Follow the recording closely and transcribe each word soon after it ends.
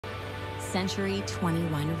Century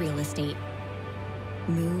 21 Real Estate.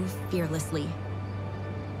 Move fearlessly.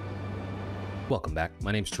 Welcome back.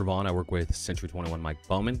 My name's Trevon. I work with Century 21 Mike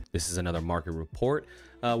Bowman. This is another market report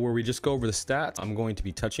where we just go over the stats. I'm going to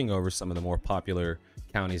be touching over some of the more popular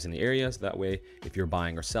counties in the area. So that way, if you're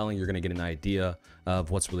buying or selling, you're going to get an idea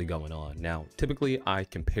of what's really going on. Now, typically I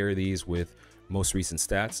compare these with most recent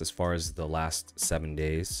stats as far as the last 7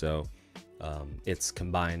 days. So it's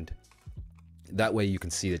combined. That way you can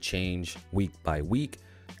see the change week by week.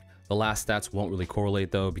 The last stats won't really correlate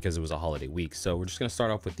though, because it was a holiday week. So we're just going to start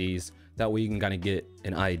off with these. That way you can kind of get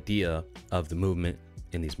an idea of the movement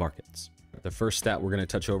in these markets. The first stat we're going to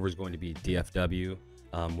touch over is going to be DFW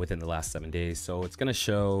within the last 7 days. So it's going to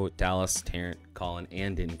show Dallas, Tarrant, Collin,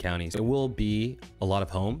 and Denton counties. It will be a lot of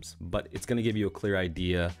homes, but it's going to give you a clear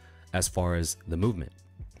idea as far as the movement.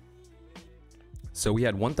 So we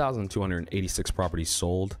had 1,286 properties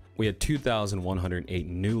sold. We had 2,108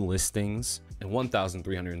 new listings and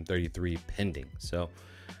 1,333 pending. So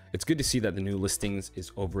it's good to see that the new listings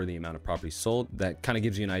is over the amount of properties sold. That kind of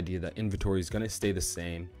gives you an idea that inventory is going to stay the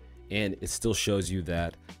same. And it still shows you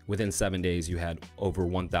that within 7 days, you had over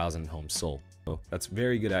 1,000 homes sold. So that's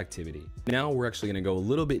very good activity. Now we're actually going to go a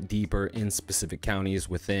little bit deeper in specific counties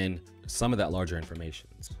within some of that larger information.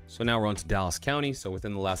 So now we're on to Dallas County. So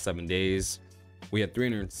within the last 7 days, we had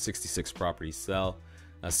 366 properties sell,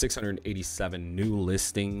 687 new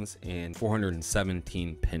listings, and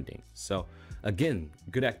 417 pending. So again,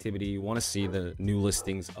 good activity. You want to see the new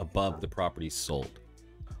listings above the properties sold.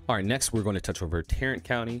 All right, next we're going to touch over Tarrant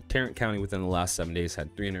County. Tarrant County within the last 7 days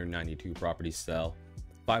had 392 properties sell,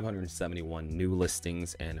 571 new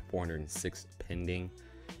listings, and 406 pending.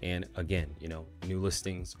 And again, new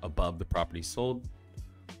listings above the properties sold.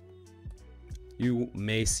 You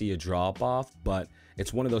may see a drop off, but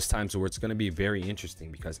it's one of those times where it's going to be very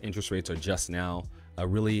interesting because interest rates are just now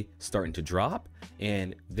really starting to drop,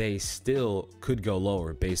 and they still could go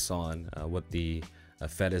lower based on what the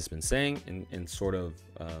Fed has been saying and sort of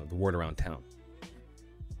the word around town.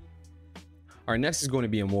 Our next is going to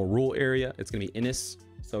be a more rural area. It's going to be Ennis.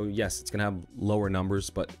 So yes, it's going to have lower numbers,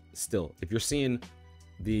 but still, if you're seeing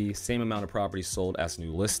the same amount of properties sold as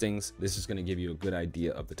new listings, this is going to give you a good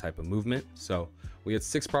idea of the type of movement. So we had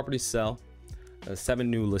 6 properties sell, 7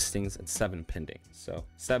 new listings, and 7 pending. So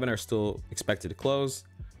 7 are still expected to close.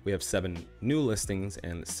 We have 7 new listings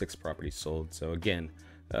and 6 properties sold. So again,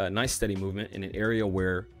 nice steady movement in an area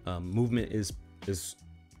where movement is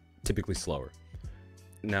typically slower.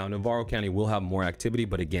 Now Navarro County will have more activity,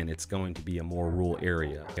 but again, it's going to be a more rural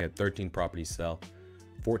area. We had 13 properties sell,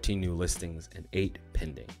 14 new listings, and 8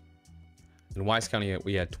 pending. In Wise County,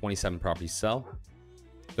 we had 27 properties sell,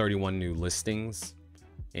 31 new listings,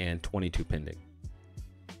 and 22 pending.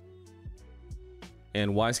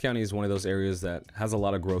 And Wise County is one of those areas that has a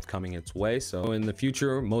lot of growth coming its way. So in the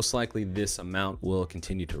future, most likely this amount will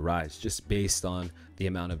continue to rise just based on the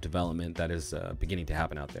amount of development that is beginning to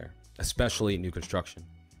happen out there, especially new construction.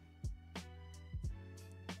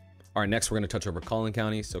 All right, next we're going to touch over Collin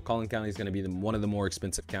County. So Collin County is going to be one of the more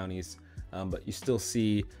expensive counties, but you still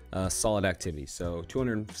see solid activity. So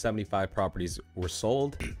 275 properties were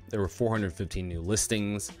sold. There were 415 new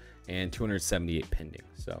listings and 278 pending.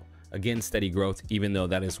 So again, steady growth, even though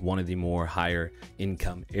that is one of the more higher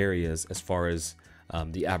income areas as far as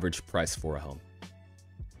the average price for a home.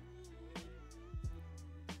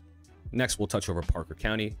 Next, we'll touch over Parker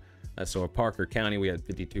County. So at Parker County, we had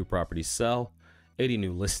 52 properties sell, 80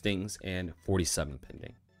 new listings, and 47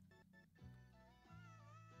 pending.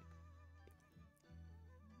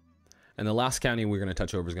 And the last county we're going to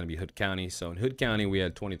touch over is going to be Hood County. So in Hood County, we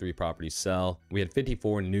had 23 properties sell. We had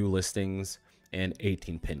 54 new listings and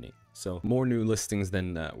 18 pending. So more new listings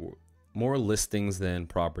than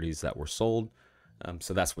properties that were sold.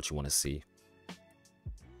 So that's what you want to see.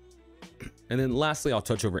 And then lastly, I'll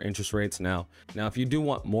touch over interest rates. Now, if you do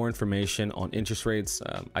want more information on interest rates,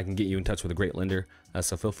 I can get you in touch with a great lender.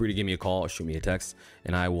 So feel free to give me a call or shoot me a text,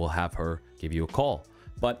 and I will have her give you a call.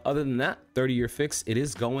 But other than that, 30-year fix, it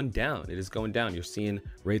is going down. It is going down. You're seeing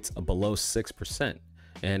rates below 6%.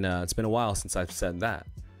 And it's been a while since I've said that.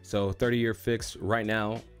 So 30-year fix right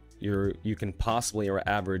now, you can possibly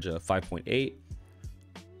average a 5.8.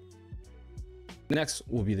 Next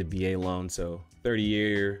will be the VA loan. So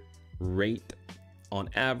 30-year rate on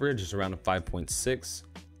average is around a 5.6.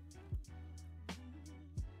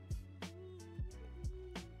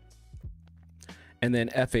 And then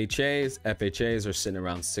FHAs are sitting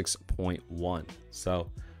around 6.1. So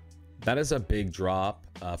that is a big drop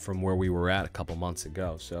from where we were at a couple months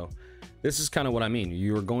ago. So this is kind of what I mean.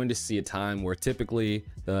 You're going to see a time where typically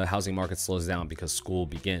the housing market slows down because school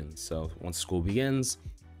begins. So once school begins,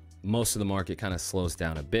 most of the market kind of slows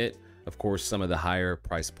down a bit. Of course, some of the higher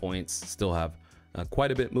price points still have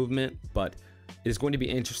quite a bit movement, but it is going to be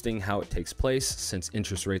interesting how it takes place since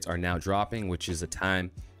interest rates are now dropping, which is a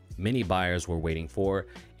time many buyers were waiting for,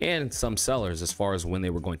 and some sellers as far as when they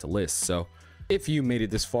were going to list. So if you made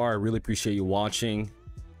it this far, I really appreciate you watching.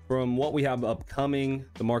 From what we have upcoming,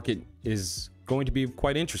 the market is going to be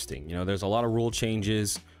quite interesting. You know, there's a lot of rule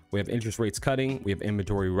changes. We have interest rates cutting, we have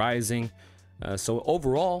inventory rising. So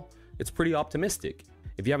overall, it's pretty optimistic.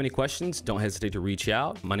 If you have any questions, don't hesitate to reach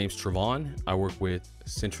out. My name's Trevon. I work with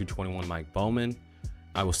Century 21 Mike Bowman.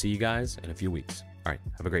 I will see you guys in a few weeks. All right,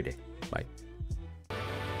 have a great day. Bye.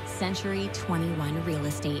 Century 21 Real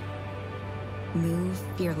Estate. Move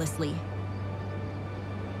fearlessly.